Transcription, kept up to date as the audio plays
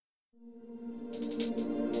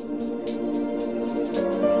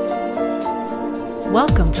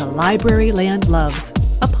Welcome to Library Land Loves,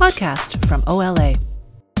 a podcast from OLA.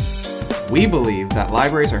 We believe that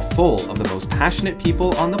libraries are full of the most passionate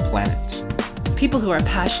people on the planet. People who are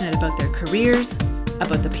passionate about their careers,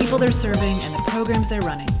 about the people they're serving, and the programs they're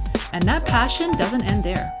running. And that passion doesn't end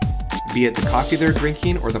there. Be it the coffee they're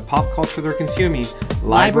drinking or the pop culture they're consuming,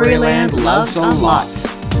 Library Land loves a lot.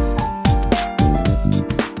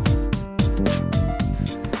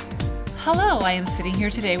 Hello, I am sitting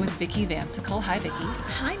here today with Vicki Vansicle. Hi, Vicki.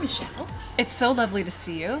 Hi, Michelle. It's so lovely to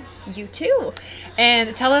see you. You too.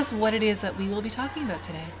 And tell us what it is that we will be talking about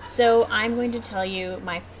today. So I'm going to tell you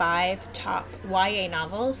my 5 top YA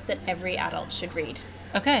novels that every adult should read.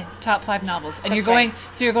 Okay, top 5 novels. And That's you're going, right.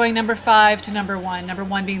 so you're going number 5 to number 1. Number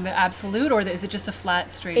 1 being the absolute, or is it just a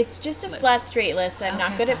flat, straight It's just a list? flat, straight list. I'm Okay,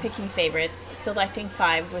 not good at fine. picking favorites. Selecting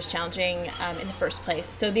 5 was challenging in the first place.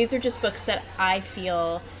 So these are just books that I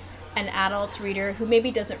feel an adult reader who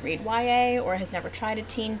maybe doesn't read YA or has never tried a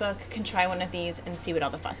teen book can try one of these and see what all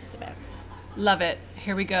the fuss is about. Love it.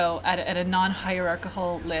 Here we go at a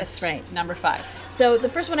non-hierarchical list. That's right. Number 5. So the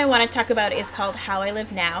first one I want to talk about is called How I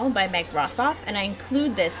Live Now by Meg Rossoff, and I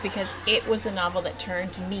include this because it was the novel that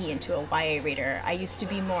turned me into a YA reader. I used to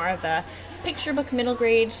be more of a picture book middle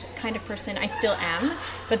grade kind of person. I still am,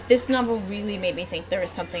 but this novel really made me think there was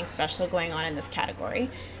something special going on in this category.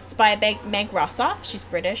 It's by Meg Rossoff. She's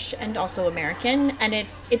British and also American, and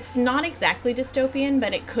it's not exactly dystopian,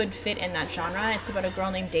 but it could fit in that genre. It's about a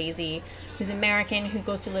girl named Daisy who's American, who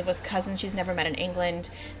goes to live with cousins she's never met in England.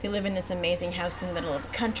 They live in this amazing house in the middle of the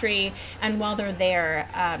country, and while they're there,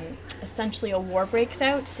 essentially a war breaks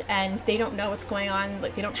out, and they don't know what's going on.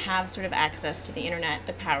 Like, they don't have sort of access to the internet.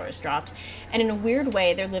 The power is dropped, and in a weird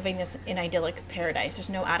way, they're living this in idyllic paradise. There's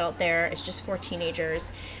no adult there. It's just 4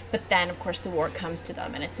 teenagers, but then, of course, the war comes to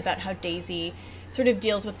them, and it's about how Daisy sort of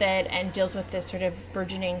deals with it and deals with this sort of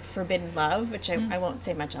burgeoning forbidden love, which I won't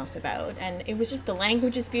say much else about. And it was just, the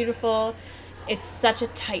language is beautiful. It's such a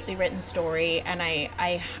tightly written story, and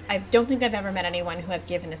I don't think I've ever met anyone who I've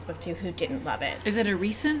given this book to who didn't love it. Is it a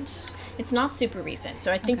recent? It's not super recent,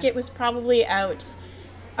 so I think Okay. it was probably out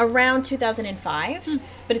around 2005,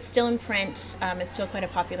 but it's still in print. It's still quite a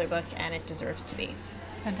popular book, and it deserves to be.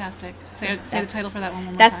 Fantastic. So Say the that's- title for that one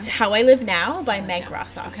more That's time. How I Live Now by Meg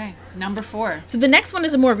Rossoff. Okay, number 4. So the next one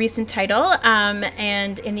is a more recent title,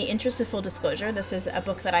 and in the interest of full disclosure, this is a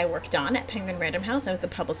book that I worked on at Penguin Random House. I was the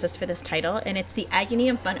publicist for this title, and it's The Agony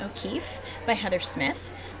of Bun O'Keefe by Heather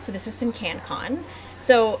Smith. So this is some CanCon.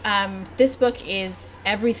 So this book is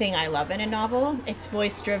everything I love in a novel. It's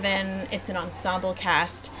voice-driven. It's an ensemble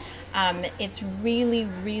cast. It's really,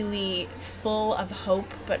 really full of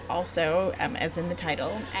hope, but also, as in the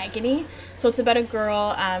title, agony. So it's about a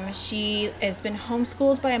girl. She has been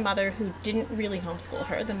homeschooled by a mother who didn't really homeschool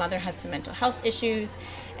her. The mother has some mental health issues,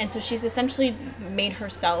 and so she's essentially made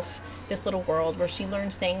herself this little world where she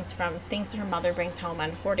learns things from things her mother brings home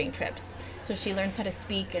on hoarding trips. So she learns how to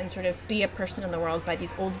speak and sort of be a person in the world by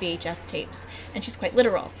these old VHS tapes, and she's quite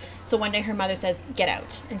literal. So one day her mother says, "Get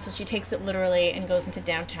out," and so she takes it literally and goes into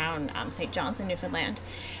downtown St. John's in Newfoundland,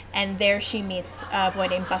 and there she meets a boy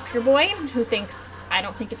named Busker Boy, who thinks, "I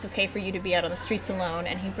don't think it's okay for you to be out on the streets alone,"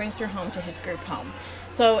 and he brings her home to his group home.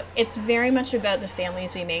 So it's very much about the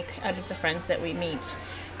families we make out of the friends that we meet.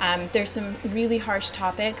 There's some really harsh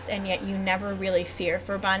topics, and yet you never really fear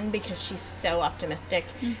for Bun because she's so optimistic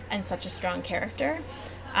and such a strong character.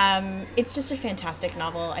 It's just a fantastic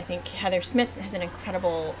novel. I think Heather Smith has an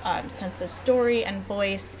incredible sense of story and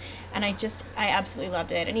voice, and I absolutely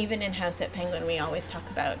loved it. And even in-house at Penguin, we always talk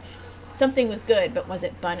about something was good, but was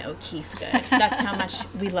it Bun O'Keefe good? That's how much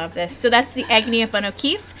we love this. So that's The Agony of Bun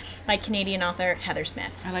O'Keefe by Canadian author Heather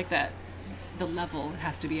Smith. I like that. The level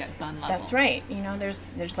has to be at Bun level. That's right. You know,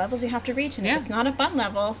 there's levels you have to reach, and Yeah. if it's not at Bun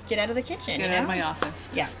level, get out of the kitchen. Get you know? out of my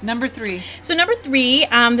office. Yeah. Number 3. So number 3,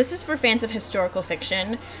 this is for fans of historical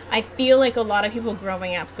fiction. I feel like a lot of people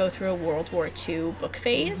growing up go through a World War II book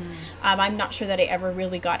phase. I'm not sure that I ever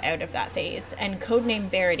really got out of that phase. And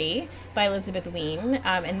Codename Verity by Elizabeth Wein.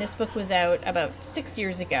 And this book was out about 6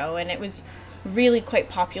 years ago, and it was really quite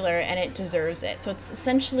popular, and it deserves it. So it's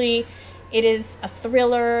essentially, it is a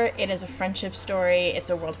thriller, it is a friendship story, it's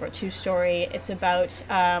a World War II story. It's about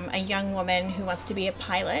a young woman who wants to be a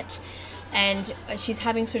pilot, and she's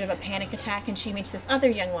having sort of a panic attack, and she meets this other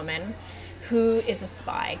young woman who is a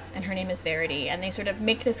spy, and her name is Verity, and they sort of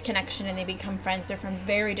make this connection, and they become friends. They're from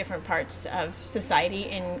very different parts of society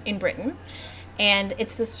in Britain, and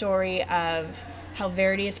it's the story of how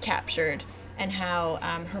Verity is captured and how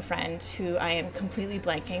her friend, who I am completely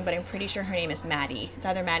blanking, but I'm pretty sure her name is Maddie. It's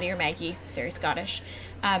either Maddie or Maggie. It's very Scottish.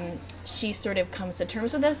 She sort of comes to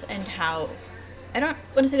terms with this, and how, I don't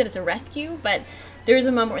want to say that it's a rescue, but there is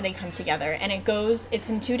a moment where they come together, and it's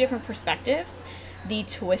in two different perspectives. The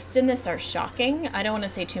twists in this are shocking. I don't want to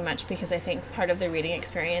say too much because I think part of the reading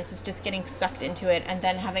experience is just getting sucked into it and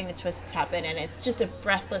then having the twists happen, and it's just a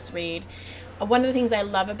breathless read. One of the things I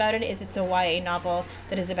love about it is it's a YA novel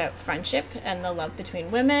that is about friendship and the love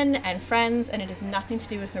between women and friends, and it has nothing to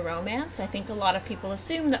do with a romance. I think a lot of people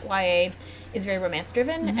assume that YA is very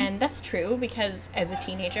romance-driven, and that's true because as a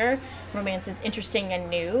teenager, romance is interesting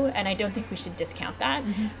and new, and I don't think we should discount that.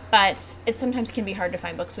 But it sometimes can be hard to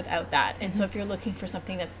find books without that, and so if you're looking for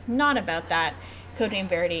something that's not about that, Codename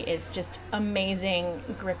Verity is just amazing,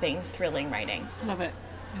 gripping, thrilling writing. Love it.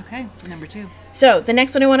 Okay, number 2. So the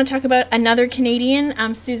next one I want to talk about, another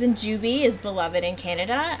Canadian, Susan Juby is beloved in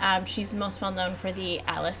Canada. She's most well known for the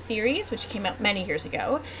Alice series, which came out many years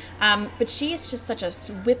ago. But she is just such a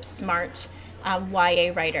whip-smart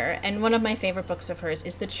YA writer. And one of my favorite books of hers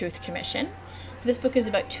is The Truth Commission. So this book is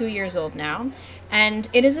about 2 years old now. And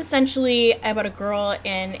it is essentially about a girl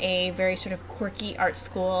in a very sort of quirky art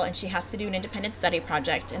school, and she has to do an independent study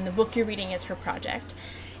project. And the book you're reading is her project.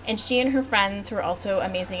 And she and her friends, who are also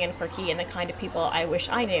amazing and quirky and the kind of people I wish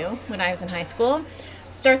I knew when I was in high school,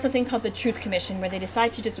 start something called the Truth Commission, where they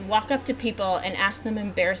decide to just walk up to people and ask them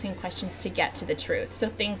embarrassing questions to get to the truth. So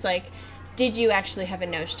things like, did you actually have a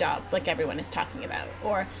nose job, like everyone is talking about?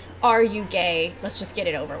 Or are you gay? Let's just get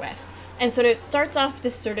it over with. And so it starts off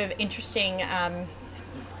this sort of interesting, I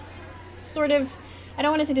don't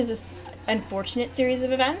want to say there's this unfortunate series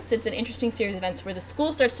of events. It's an interesting series of events where the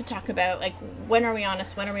school starts to talk about, like, when are we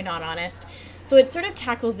honest, when are we not honest? So it sort of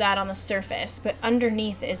tackles that on the surface, but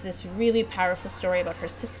underneath is this really powerful story about her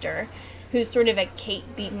sister, who's sort of a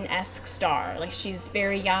Kate Beaton-esque star. Like, she's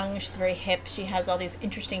very young, she's very hip, she has all these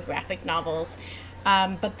interesting graphic novels,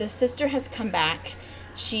 but the sister has come back.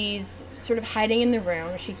 She's sort of hiding in the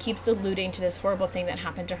room. She keeps alluding to this horrible thing that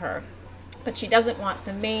happened to her. But she doesn't want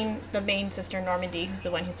the main sister, Normandy, who's the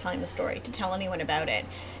one who's telling the story, to tell anyone about it.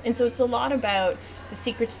 And so it's a lot about the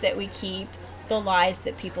secrets that we keep, the lies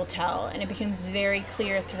that people tell, and it becomes very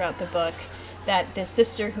clear throughout the book that this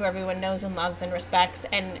sister, who everyone knows and loves and respects,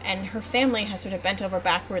 and her family has sort of bent over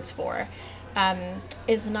backwards for,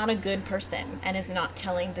 is not a good person and is not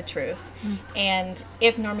telling the truth. And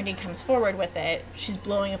if Normandy comes forward with it, she's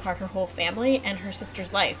blowing apart her whole family and her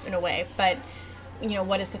sister's life in a way. But you know,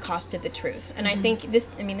 what is the cost of the truth? And I think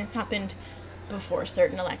this happened before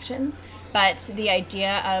certain elections, but the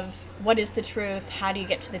idea of what is the truth, how do you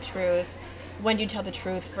get to the truth, when do you tell the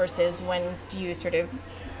truth versus when do you sort of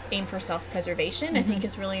aim for self-preservation, I think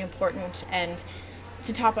is really important. And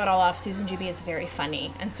to top it all off, Susan Juby is very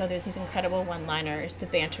funny, and so there's these incredible one-liners. The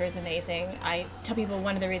banter is amazing. I tell people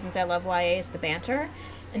one of the reasons I love YA is the banter,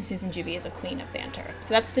 and Susan Juby is a queen of banter.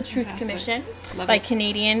 So that's The Truth Commission by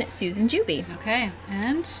Canadian Susan Juby. Okay,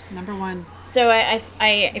 and number 1. So I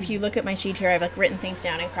if you look at my sheet here, I've like written things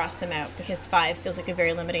down and crossed them out because 5 feels like a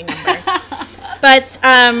very limiting number. But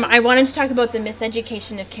I wanted to talk about The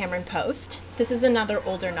Miseducation of Cameron Post. This is another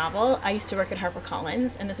older novel. I used to work at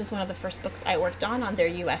HarperCollins, and this is one of the first books I worked on their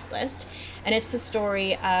U.S. list. And it's the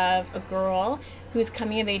story of a girl who's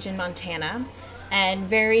coming of age in Montana, and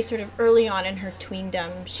very sort of early on in her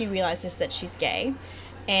tweendom, she realizes that she's gay,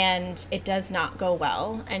 and it does not go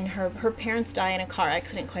well. And her parents die in a car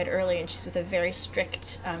accident quite early, and she's with a very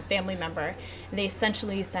strict family member. And they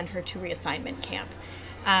essentially send her to reassignment camp.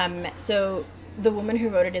 So the woman who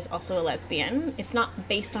wrote it is also a lesbian. It's not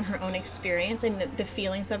based on her own experience, and the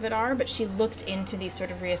feelings of it are, but she looked into these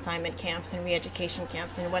sort of reassignment camps and re-education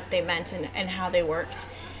camps and what they meant and how they worked.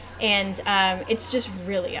 And it's just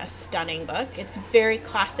really a stunning book. It's very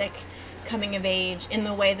classic coming of age in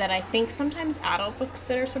the way that I think sometimes adult books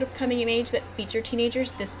that are sort of coming of age that feature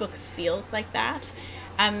teenagers, this book feels like that.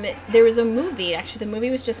 There was a movie, actually the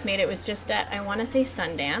movie was just made, it was just at, I want to say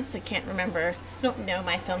Sundance, I can't remember, I don't know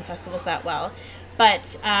my film festivals that well,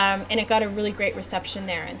 but, and it got a really great reception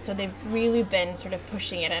there, and so they've really been sort of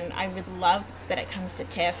pushing it, and I would love that it comes to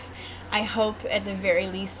TIFF. I hope at the very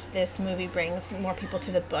least this movie brings more people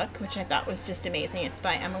to the book, which I thought was just amazing. It's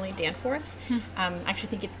by Emily Danforth. I actually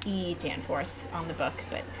think it's E. Danforth on the book,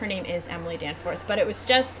 but her name is Emily Danforth. But it was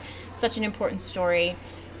just such an important story,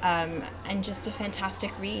 and just a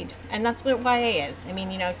fantastic read. And that's what YA is. I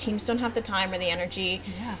mean, you know, teens don't have the time or the energy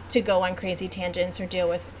to go on crazy tangents or deal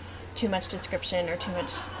with too much description or too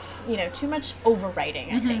much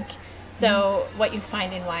overwriting, I think. So what you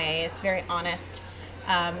find in YA is very honest,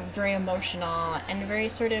 very emotional, and very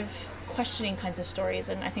sort of questioning kinds of stories,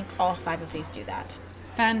 and I think all 5 of these do that.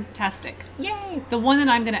 Fantastic. Yay! The one that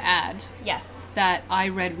I'm going to add, Yes. that I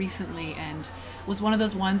read recently and was one of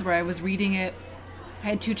those ones where I was reading it, I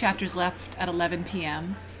had 2 chapters left at 11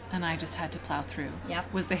 p.m., and I just had to plow through.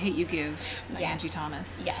 Yep. Was The Hate U Give by Yes. Angie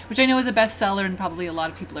Thomas. Yes. Which I know is a bestseller, and probably a lot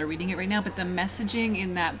of people are reading it right now, but the messaging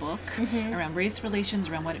in that book around race relations,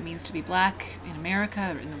 around what it means to be Black in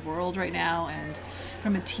America, or in the world right now, and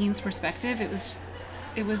from a teen's perspective, it was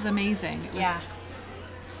amazing.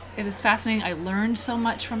 It was fascinating. I learned so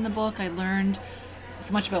much from the book. I learned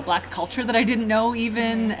so much about Black culture that I didn't know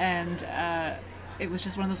even, and it was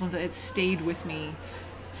just one of those ones that it stayed with me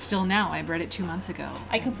still now. I read it 2 months ago.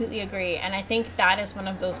 I completely agree. And I think that is one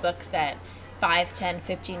of those books that 5, 10,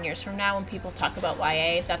 15 years from now, when people talk about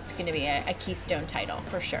YA, that's going to be a keystone title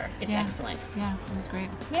for sure. It's excellent. Yeah, it was great.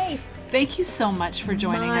 Yay. Thank you so much for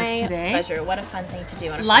joining us today. My pleasure. What a fun thing to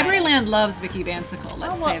do on a Library Friday. Land loves Vicky Bansicle.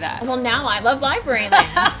 Let's say that. Well, now I love Library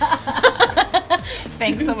Land.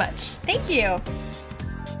 Thanks so much. Thank you.